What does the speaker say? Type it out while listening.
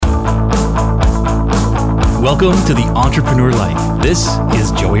Welcome to the Entrepreneur Life. This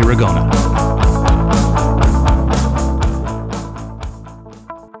is Joey Ragona.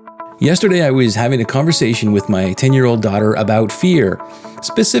 Yesterday, I was having a conversation with my 10-year-old daughter about fear,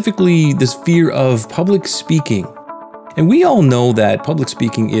 specifically this fear of public speaking. And we all know that public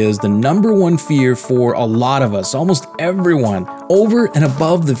speaking is the number one fear for a lot of us, almost everyone, over and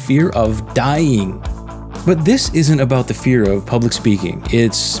above the fear of dying. But this isn't about the fear of public speaking.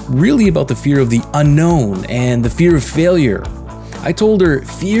 It's really about the fear of the unknown and the fear of failure. I told her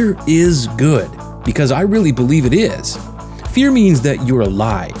fear is good because I really believe it is. Fear means that you're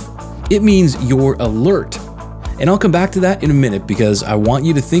alive. It means you're alert. And I'll come back to that in a minute because I want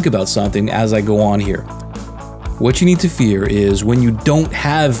you to think about something as I go on here. What you need to fear is when you don't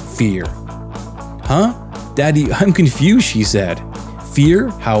have fear. Huh? Daddy, I'm confused, she said. Fear,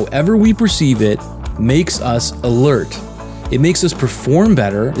 however we perceive it, makes us alert. It makes us perform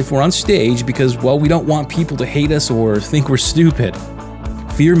better if we're on stage because, well, we don't want people to hate us or think we're stupid.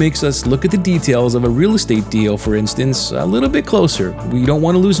 Fear makes us look at the details of a real estate deal, for instance, a little bit closer. We don't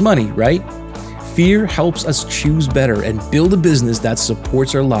want to lose money, right? Fear helps us choose better and build a business that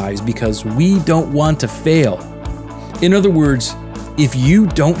supports our lives because we don't want to fail. In other words, if you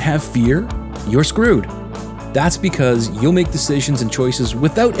don't have fear, you're screwed. That's because you'll make decisions and choices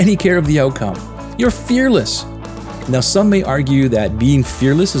without any care of the outcome. You're fearless. Now, some may argue that being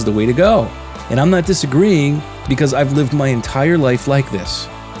fearless is the way to go, and I'm not disagreeing because I've lived my entire life like this.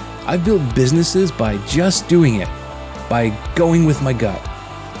 I've built businesses by just doing it, by going with my gut.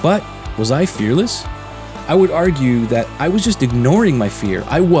 But was I fearless? I would argue that I was just ignoring my fear.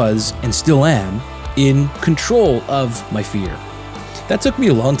 I was, and still am, in control of my fear. That took me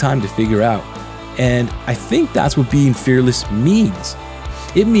a long time to figure out, and I think that's what being fearless means.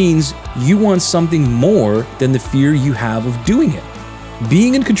 It means you want something more than the fear you have of doing it.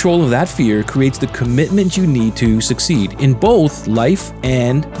 Being in control of that fear creates the commitment you need to succeed in both life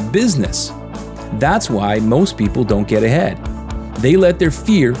and business. That's why most people don't get ahead. They let their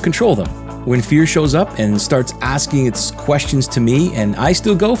fear control them. When fear shows up and starts asking its questions to me and I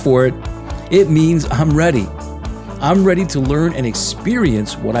still go for it, it means I'm ready. I'm ready to learn and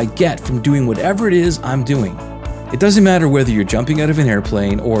experience what I get from doing whatever it is I'm doing. It doesn't matter whether you're jumping out of an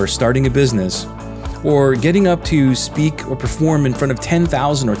airplane or starting a business or getting up to speak or perform in front of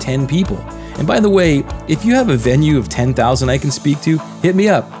 10,000 or 10 people. And by the way, if you have a venue of 10,000 I can speak to, hit me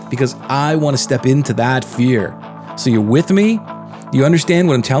up because I want to step into that fear. So you're with me? Do you understand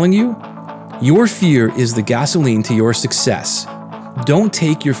what I'm telling you? Your fear is the gasoline to your success. Don't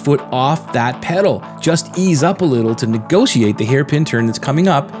take your foot off that pedal. Just ease up a little to negotiate the hairpin turn that's coming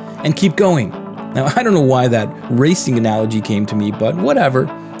up and keep going. Now, I don't know why that racing analogy came to me, but whatever,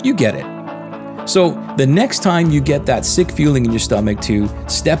 you get it. So the next time you get that sick feeling in your stomach to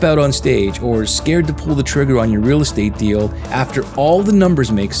step out on stage or scared to pull the trigger on your real estate deal after all the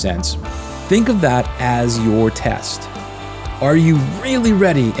numbers make sense, think of that as your test. Are you really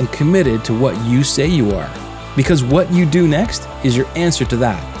ready and committed to what you say you are? Because what you do next is your answer to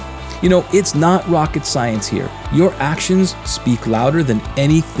that. You know, it's not rocket science here. Your actions speak louder than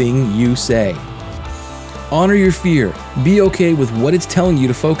anything you say. Honor your fear. Be okay with what it's telling you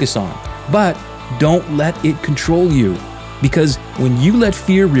to focus on. But don't let it control you. Because when you let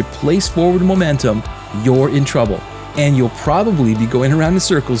fear replace forward momentum, you're in trouble. And you'll probably be going around in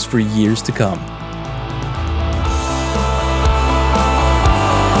circles for years to come.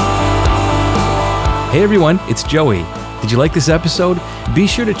 Hey everyone, it's Joey. Did you like this episode? Be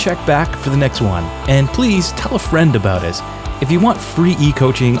sure to check back for the next one. And please tell a friend about us. If you want free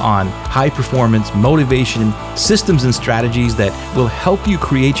e-coaching on high performance, motivation, systems and strategies that will help you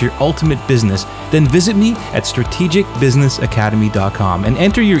create your ultimate business, then visit me at strategicbusinessacademy.com and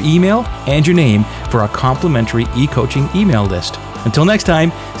enter your email and your name for our complimentary e-coaching email list. Until next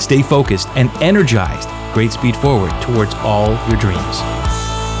time, stay focused and energized. Great speed forward towards all your dreams.